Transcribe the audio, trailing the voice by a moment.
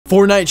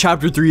Fortnite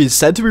Chapter 3 is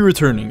said to be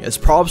returning, as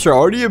props are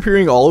already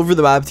appearing all over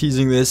the map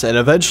teasing this, and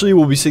eventually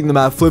we'll be seeing the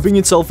map flipping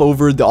itself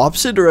over the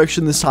opposite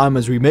direction this time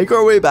as we make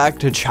our way back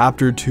to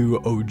Chapter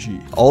 2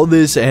 OG. All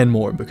this and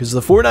more, because the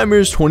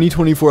Fortnite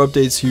 2024 update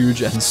is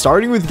huge, and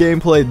starting with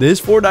gameplay,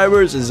 this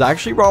Fortnite has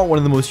actually brought one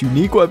of the most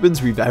unique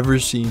weapons we've ever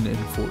seen in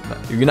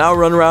Fortnite. You can now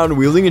run around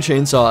wielding a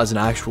chainsaw as an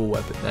actual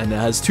weapon, and it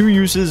has two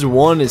uses.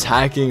 One is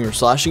hacking or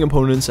slashing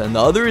opponents, and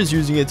the other is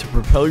using it to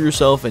propel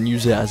yourself and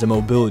use it as a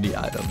mobility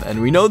item.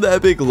 And we know the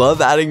Epic love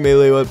adding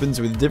melee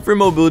weapons with different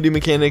mobility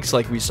mechanics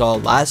like we saw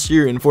last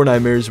year in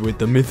Fortnite with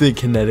the mythic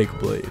kinetic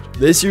blade.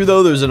 This year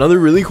though, there's another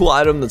really cool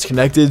item that's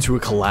connected to a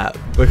collab,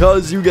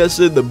 because you guessed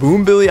it, the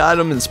Boom Billy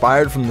item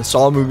inspired from the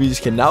Saw movies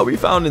can now be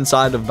found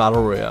inside of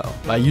Battle Royale.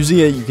 By using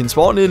it, you can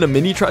spawn in a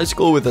mini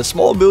tricycle with a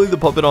small Billy the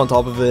Puppet on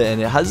top of it,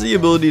 and it has the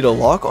ability to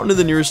lock onto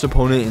the nearest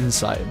opponent in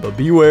sight. But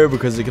beware,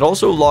 because it can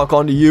also lock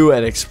onto you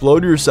and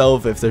explode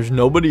yourself if there's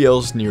nobody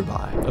else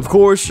nearby. Of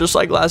course, just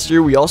like last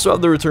year, we also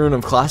have the return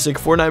of classic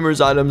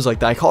Fortnite items like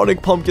the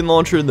iconic pumpkin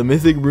launcher, the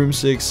mythic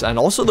broomsticks, and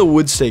also the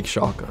wood stake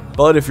shotgun.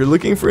 But if you're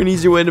looking for an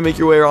easy way to make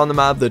your way around the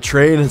map, the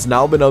train has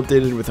now been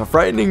updated with a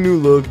frightening new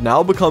look,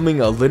 now becoming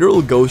a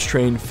literal ghost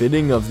train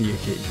fitting of the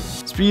occasion.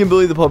 Speaking of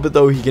Billy the Puppet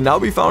though, he can now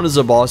be found as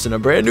a boss in a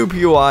brand new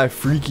POI,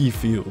 Freaky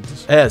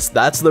Fields. Yes,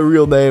 that's the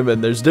real name,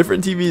 and there's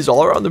different TVs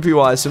all around the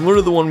POI similar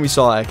to the one we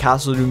saw at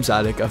Castle Doom's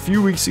attic a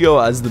few weeks ago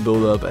as the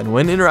build up, and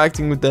when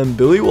interacting with them,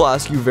 Billy will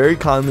ask you very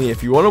kindly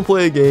if you want to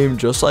play a game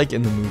just like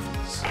in the movies.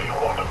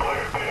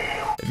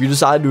 If you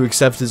decide to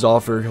accept his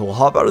offer, he'll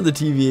hop out of the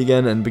TV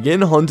again and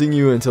begin hunting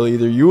you until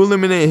either you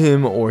eliminate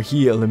him or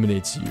he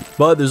eliminates you.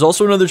 But there's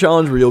also another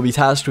challenge where you'll be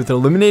tasked with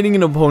eliminating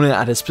an opponent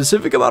at a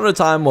specific amount of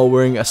time while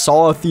wearing a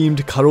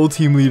Saw-themed Cuddle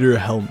Team Leader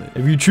helmet.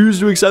 If you choose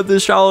to accept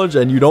this challenge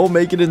and you don't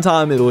make it in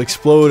time, it'll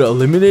explode,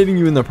 eliminating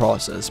you in the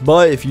process.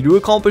 But if you do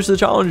accomplish the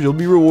challenge, you'll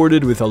be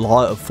rewarded with a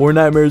lot of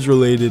Fortnite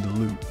related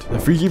loot. The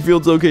Freaky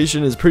Fields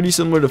location is pretty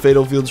similar to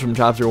Fatal Fields from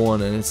Chapter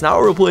 1, and it's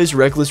now replaced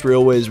Reckless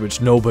Railways,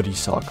 which nobody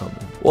saw coming.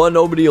 What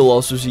nobody will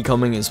also see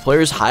coming is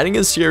players hiding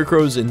as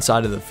scarecrows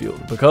inside of the field,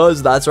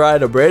 because that's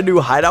right, a brand new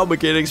hideout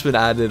mechanic's been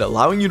added,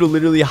 allowing you to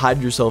literally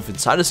hide yourself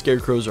inside of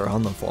scarecrows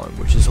around the farm,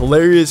 which is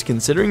hilarious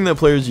considering that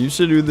players used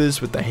to do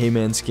this with the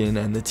Heyman skin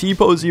and the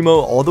T-pose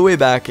emote all the way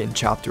back in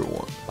Chapter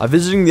 1. By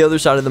visiting the other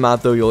side of the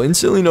map though, you'll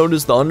instantly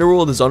notice the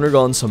underworld has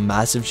undergone some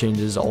massive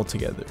changes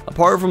altogether.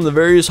 Apart from the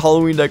various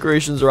Halloween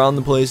decorations around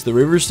the place, the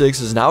River Styx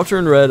has now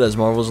turned red as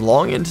Marvel's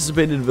long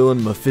anticipated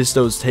villain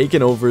Mephisto's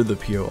taken over the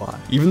POI.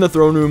 Even the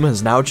throne room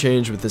has now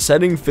changed, with the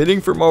setting fitting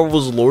for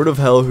Marvel's Lord of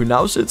Hell, who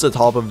now sits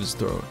atop of his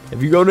throne.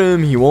 If you go to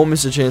him, he won't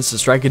miss a chance to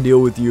strike a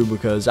deal with you,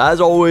 because as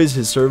always,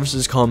 his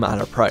services come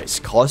at a price,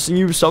 costing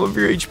you some of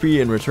your HP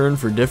in return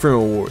for different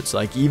rewards,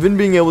 like even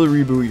being able to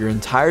reboot your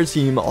entire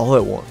team all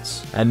at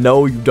once. And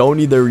no, you don't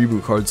need their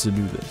reboot cards to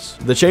do this.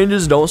 The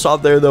changes don't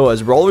stop there though,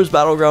 as Brawler's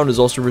Battleground has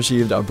also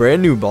received a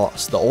brand new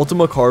boss, the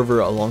Ultima Carver,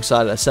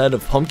 alongside a set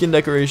of pumpkin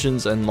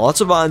decorations and lots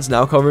of vines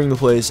now covering the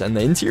place, and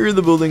the interior of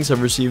the buildings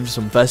have received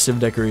some festive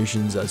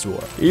decorations as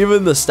well.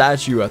 Even the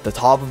statue at the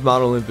top of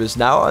Mount Olympus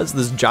now has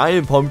this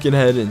giant pumpkin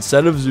head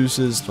instead of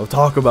Zeus's, so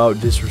talk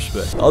about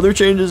disrespect. Other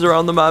changes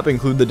around the map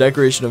include the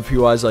decoration of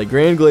POIs like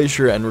Grand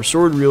Glacier and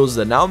restored reels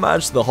that now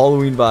match the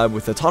Halloween vibe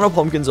with a ton of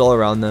pumpkins all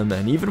around them,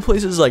 and even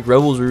places like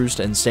Rebel's Roost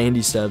and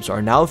Sandy Steps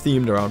are now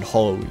themed around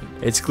Halloween.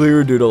 It's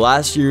clear due to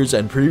last year's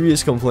and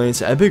previous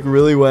complaints, Epic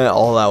really went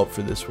all out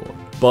for this one.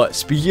 But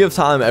speaking of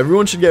time,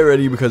 everyone should get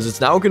ready, because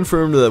it's now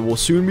confirmed that we'll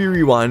soon be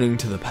rewinding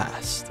to the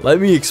past. Let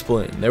me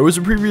explain. There was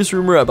a previous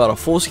rumor about a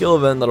full-scale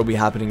event that'll be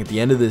happening at the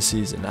end of this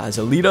season as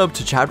a lead up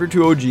to Chapter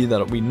 2 OG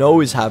that we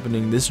know is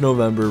happening this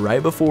November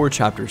right before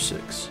Chapter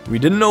 6. We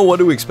didn't know what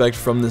to expect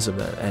from this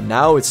event, and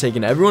now it's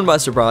taken everyone by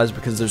surprise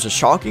because there's a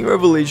shocking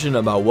revelation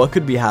about what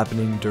could be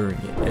happening during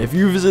it. And if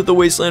you visit the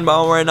Wasteland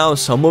biome right now,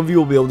 some of you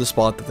will be able to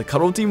spot that the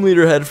Cuddle Team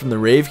Leader head from the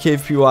Rave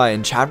Cave POI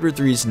in Chapter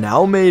 3's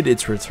now made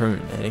its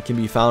return, and it can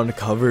be found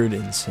covered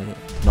in sand.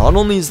 Not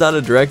only is that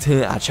a direct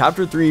hint at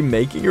Chapter 3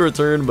 making a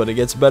return, but it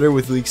gets better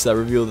with leaks that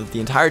reveal that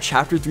the entire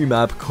Chapter 3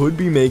 map could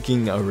be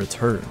making a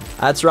return.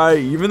 That's right,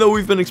 even though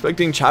we've been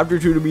expecting Chapter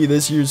 2 to be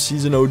this year's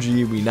season OG,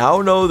 we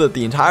now know that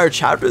the entire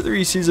Chapter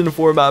 3 season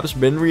 4 map's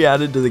been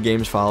re-added to the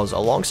game's files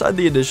alongside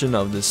the addition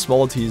of this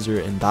small teaser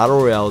in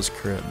Battle Royale's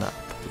current map.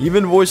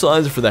 Even voice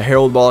lines for the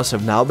Herald boss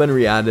have now been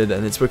re-added,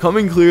 and it's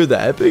becoming clear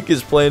that Epic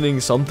is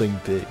planning something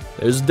big.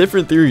 There's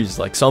different theories,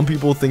 like some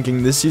people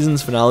thinking this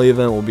season's finale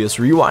event will be us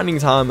rewinding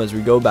time as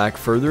we go back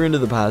further into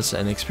the past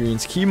and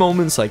experience key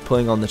moments like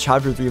playing on the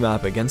Chapter 3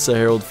 map against the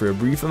Herald for a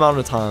brief amount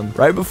of time,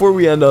 right before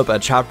we end up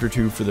at Chapter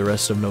 2 for the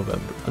rest of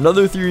November.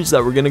 Another theory is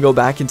that we're going to go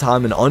back in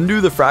time and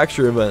undo the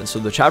Fracture event so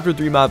the Chapter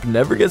 3 map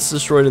never gets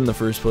destroyed in the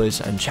first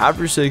place, and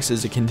Chapter 6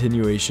 is a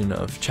continuation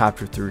of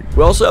Chapter 3.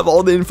 We also have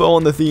all the info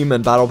on the theme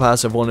and battle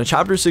pass of one of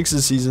Chapter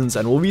 6's seasons,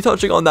 and we'll be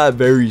touching on that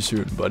very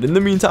soon. But in the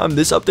meantime,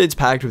 this update's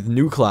packed with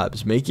new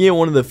collabs, making it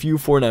one of the few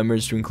Fortnite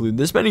members to include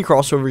this many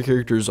crossover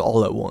characters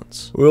all at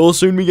once. We'll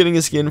soon be getting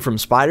a skin from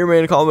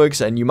Spider-Man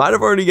comics, and you might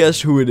have already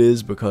guessed who it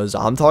is because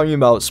I'm talking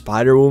about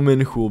Spider-Woman,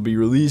 who will be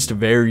released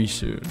very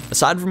soon.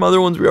 Aside from other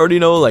ones we already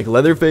know like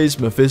Leatherface,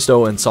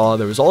 Mephisto, and Saw,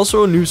 there was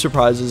also new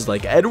surprises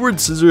like Edward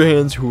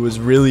Scissorhands, who was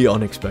really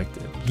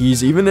unexpected.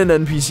 He's even an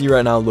NPC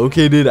right now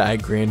located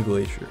at Grand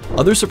Glacier.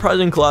 Other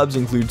surprising collabs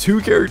include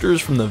two characters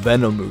from the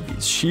Venom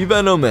movies,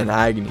 She-Venom and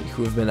Agony,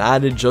 who have been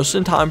added just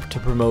in time to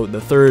promote the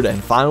third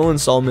and final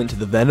installment to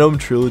the Venom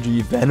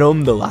trilogy,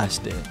 Venom: The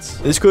Last Dance.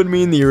 This could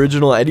mean the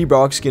original Eddie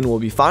Brock skin will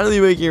be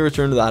finally making a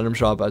return to the item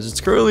shop, as it's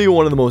currently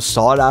one of the most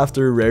sought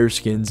after rare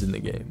skins in the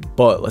game.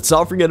 But let's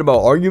not forget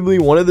about arguably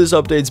one of this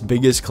update's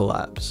biggest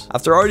collabs.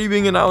 After already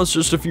being announced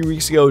just a few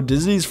weeks ago,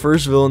 Disney's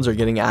first villains are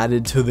getting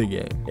added to the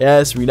game.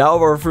 Yes, we now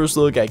have our first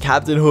look at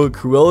Captain Hook,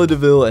 Cruella de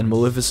Vil, and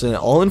Maleficent,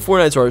 all in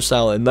Fortnite's art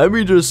style, and let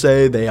me just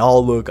say, they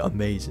all look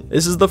amazing.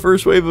 This is the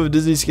first wave of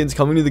Disney skins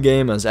coming to the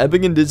game, as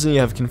Epic and Disney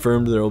have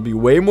confirmed there will be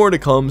way more to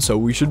come, so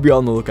we should be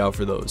on the lookout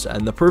for those.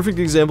 And the perfect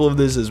example of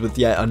this is with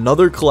yet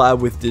another collab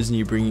with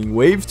Disney, bringing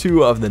Wave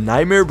 2 of the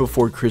Nightmare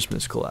Before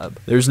Christmas collab.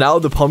 There's now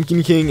the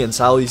Pumpkin King and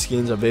Sally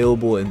skins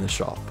available in the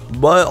shop.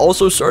 But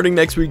also starting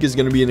next week is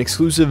going to be an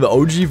exclusive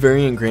OG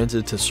variant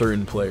granted to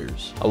certain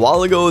players. A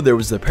while ago, there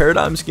was the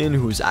Paradigm skin,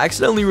 who was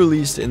accidentally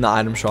released in the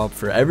item shop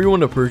for everyone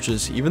to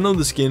purchase, even though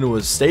the skin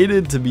was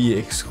stated to be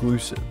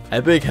exclusive.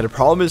 Epic had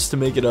promised to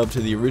make it up to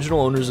the original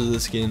owners of the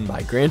skin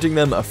by granting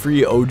them a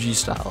free OG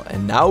style,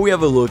 and now we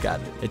have a look at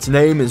it. Its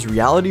name is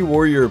Reality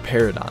Warrior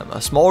Paradigm,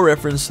 a small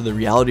reference to the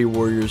Reality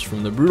Warriors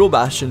from the Brutal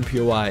Bastion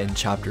POI in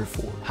Chapter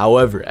 4.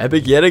 However,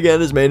 Epic yet again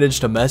has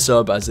managed to mess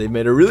up, as they've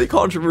made a really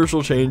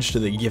controversial change to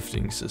the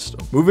gifting system.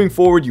 Moving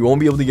forward, you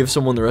won't be able to give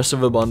someone the rest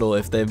of a bundle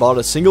if they bought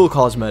a single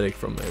cosmetic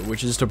from it,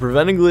 which is to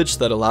prevent a glitch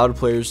that allowed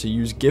players to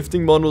use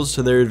gifting bundles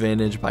to their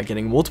advantage by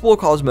getting multiple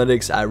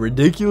cosmetics at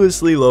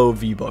ridiculously low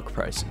V-Buck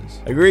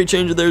prices. A great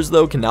change of theirs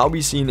though can now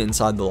be seen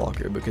inside the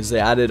locker, because they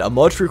added a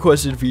much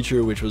requested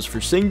feature, which was for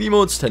synced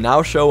emotes to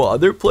now show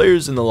other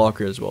players in the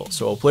locker as well,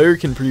 so a player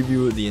can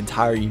preview the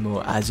entire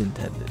emote as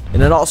intended.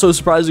 In an also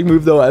surprising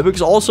move though,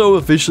 Epic's also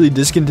officially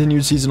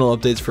discontinued seasonal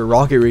updates for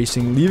Rocket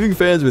Racing, leaving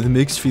fans with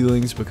mixed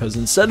feelings, because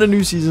instead of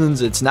new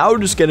seasons, it's now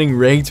just getting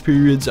ranked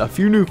periods, a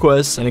few new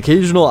quests, and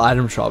occasional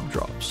item shop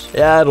drops.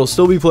 Yeah, it'll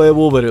still be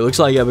playable, but it looks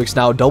like Epic's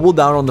now doubled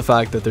down on the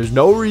fact that there's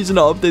no reason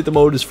to update the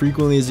mode as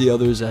frequently as the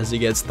others, as it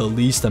gets the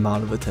least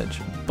amount of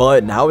attention.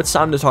 But now it's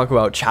time to talk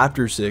about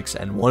Chapter 6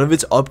 and one of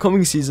its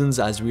upcoming seasons,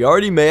 as we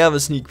already may have a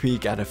sneak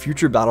peek at a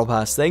future battle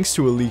pass thanks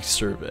to a leaked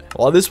survey.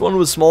 While this one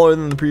was smaller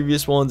than the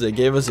previous ones, it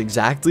gave us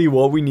exactly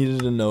what we needed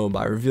to know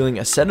by revealing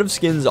a set of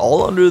skins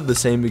all under the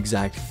same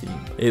exact theme.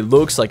 It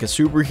looks like a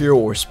superhero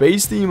or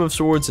space theme of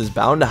sorts is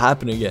bound to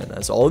happen again,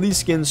 as all these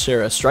skins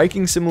share a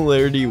striking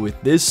similarity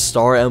with this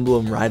star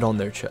emblem right on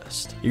their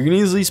chest. You can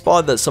easily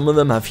spot that some of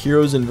them have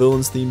heroes and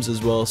villains themes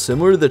as well,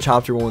 similar to the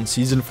Chapter 1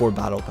 Season 4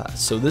 Battle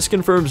Pass, so this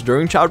confirms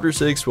during Chapter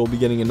 6 we'll be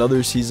getting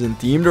another season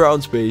themed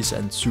around space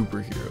and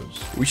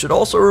superheroes. We should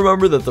also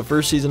remember that the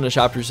first season of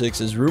Chapter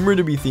 6 is rumored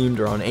to be themed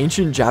around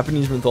ancient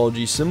Japanese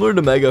mythology similar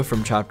to Mega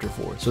from Chapter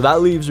 4, so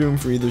that leaves room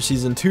for either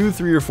Season 2,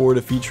 3, or 4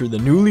 to feature the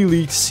newly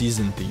leaked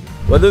season theme.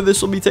 Whether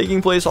this will be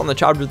taking place on the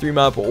Chapter 3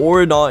 map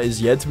or not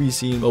is yet to be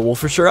seen, but we'll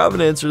for sure have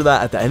an answer to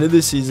that at the end of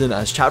this season,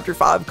 as Chapter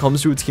 5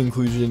 comes to its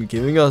conclusion,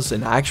 giving us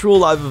an actual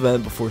live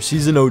event before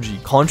Season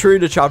OG, contrary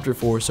to Chapter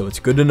 4, so it's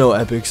good to know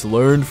Epic's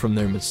learned from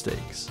their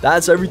mistakes.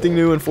 That's everything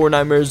new in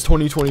Fortnite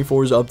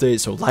 2024's update,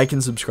 so like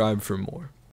and subscribe for more.